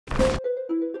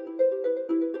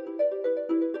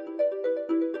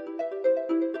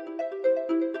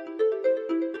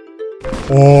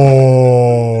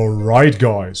Alright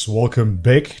guys, welcome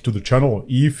back to the channel.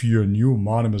 If you're new,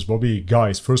 my name is Bobby.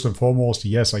 Guys, first and foremost,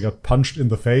 yes, I got punched in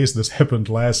the face. This happened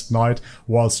last night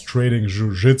whilst training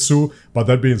Jiu-Jitsu. But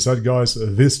that being said guys,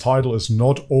 this title is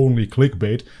not only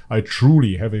clickbait, I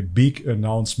truly have a big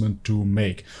announcement to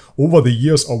make. Over the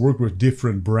years I worked with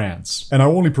different brands and I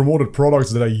only promoted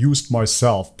products that I used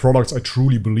myself, products I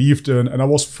truly believed in and I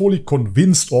was fully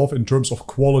convinced of in terms of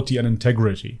quality and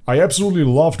integrity. I absolutely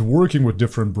loved working with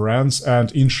different brands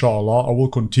and inshallah I will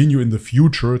continue in the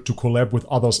future to collab with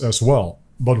others as well.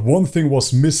 But one thing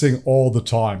was missing all the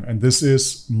time, and this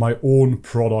is my own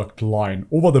product line.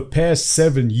 Over the past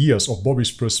 7 years of Bobby's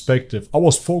perspective, I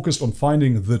was focused on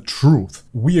finding the truth.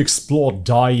 We explored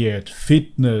diet,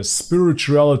 fitness,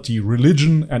 spirituality,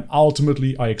 religion, and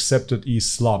ultimately I accepted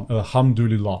Islam,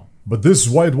 alhamdulillah. But this is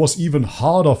why it was even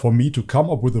harder for me to come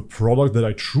up with a product that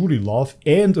I truly love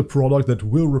and a product that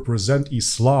will represent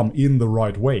Islam in the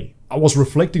right way. I was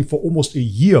reflecting for almost a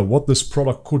year what this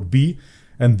product could be,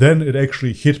 and then it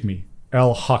actually hit me.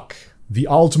 Al-Haq. The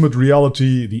ultimate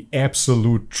reality, the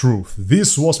absolute truth.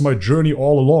 This was my journey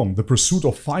all along, the pursuit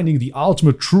of finding the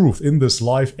ultimate truth in this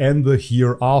life and the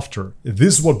hereafter.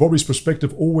 This is what Bobby's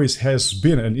perspective always has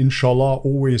been and inshallah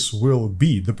always will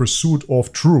be, the pursuit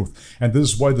of truth. And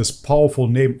this is why this powerful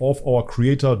name of our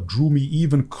creator drew me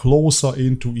even closer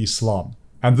into Islam.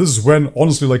 And this is when,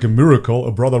 honestly like a miracle,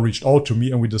 a brother reached out to me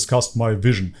and we discussed my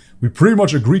vision. We pretty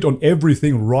much agreed on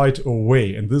everything right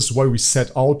away, and this is why we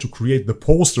set out to create the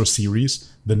poster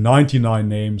series, The 99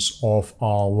 Names of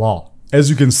Allah. As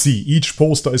you can see, each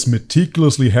poster is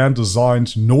meticulously hand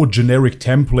designed, no generic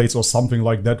templates or something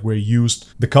like that were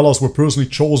used. The colors were personally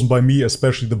chosen by me,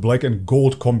 especially the black and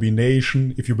gold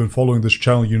combination. If you've been following this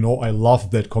channel, you know I love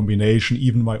that combination,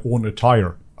 even my own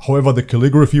attire. However, the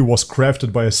calligraphy was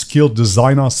crafted by a skilled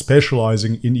designer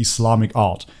specializing in Islamic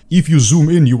art. If you zoom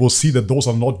in, you will see that those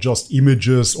are not just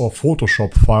images or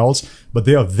Photoshop files, but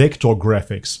they are vector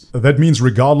graphics. That means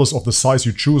regardless of the size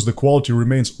you choose, the quality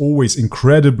remains always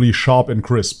incredibly sharp and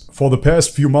crisp. For the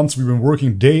past few months, we've been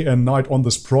working day and night on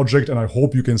this project, and I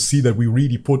hope you can see that we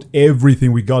really put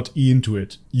everything we got into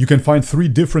it. You can find 3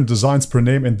 different designs per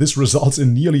name, and this results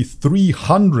in nearly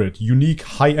 300 unique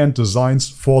high-end designs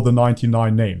for the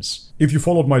 99 names. If you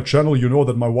followed my channel, you know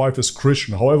that my wife is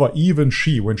Christian. However, even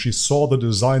she, when she saw the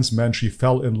designs, man, she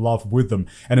fell in love with them.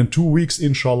 And in 2 weeks,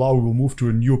 inshallah, we will move to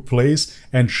a new place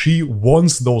and she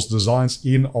wants those designs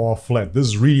in our flat. This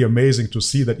is really amazing to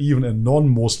see that even a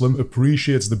non-Muslim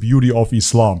appreciates the beauty of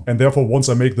Islam. And therefore, once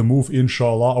I make the move,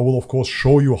 inshallah, I will of course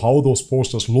show you how those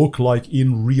posters look like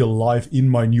in real life in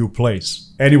my new place.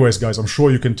 Anyways guys, I'm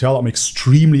sure you can tell I'm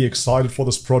extremely excited for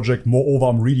this project. Moreover,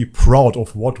 I'm really proud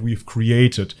of what we've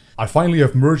created. I finally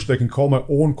have merged I can call my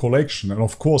own collection, and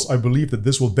of course I believe that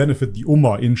this will benefit the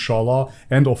Ummah inshallah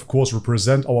and of course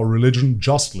represent our religion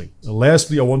justly.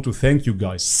 Lastly, I want to thank you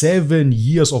guys. 7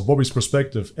 years of Bobby's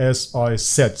perspective, as I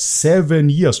said,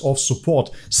 7 years of support.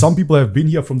 Some people have been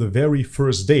here from the very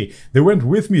first day. They went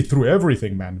with me through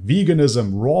everything, man.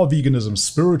 Veganism, raw veganism,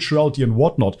 spirituality and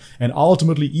whatnot, and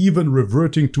ultimately even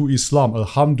reverting to Islam,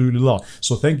 alhamdulillah.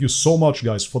 So thank you so much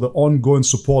guys for the ongoing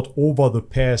support over the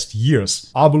past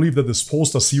years. I believe that this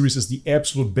poster series is the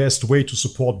absolute best way to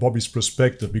support Bobby's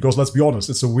perspective, because let's be honest,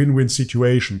 it's a win-win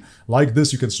situation. Like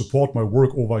this, you can support my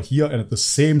work over here and at the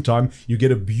same time you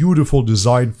get a beautiful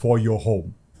design for your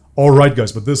home. Alright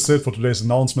guys, but this is it for today's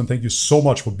announcement. Thank you so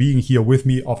much for being here with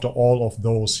me after all of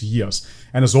those years.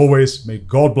 And as always, may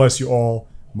God bless you all.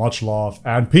 Much love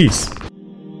and peace.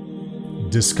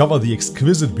 Discover the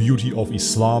exquisite beauty of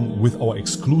Islam with our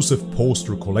exclusive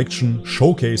poster collection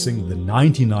showcasing the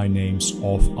 99 names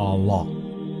of Allah.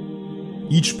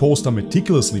 Each poster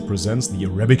meticulously presents the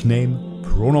Arabic name,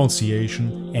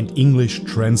 pronunciation and English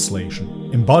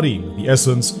translation, embodying the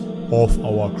essence of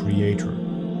our Creator.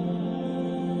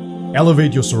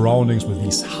 Elevate your surroundings with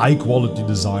these high-quality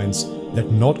designs that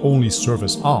not only serve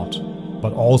as art,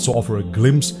 but also offer a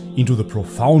glimpse into the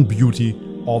profound beauty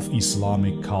of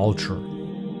Islamic culture.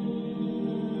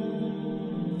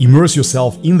 Immerse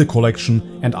yourself in the collection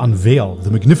and unveil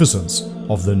the magnificence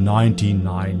of the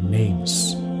 99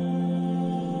 names.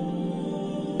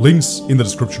 Links in the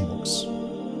description box.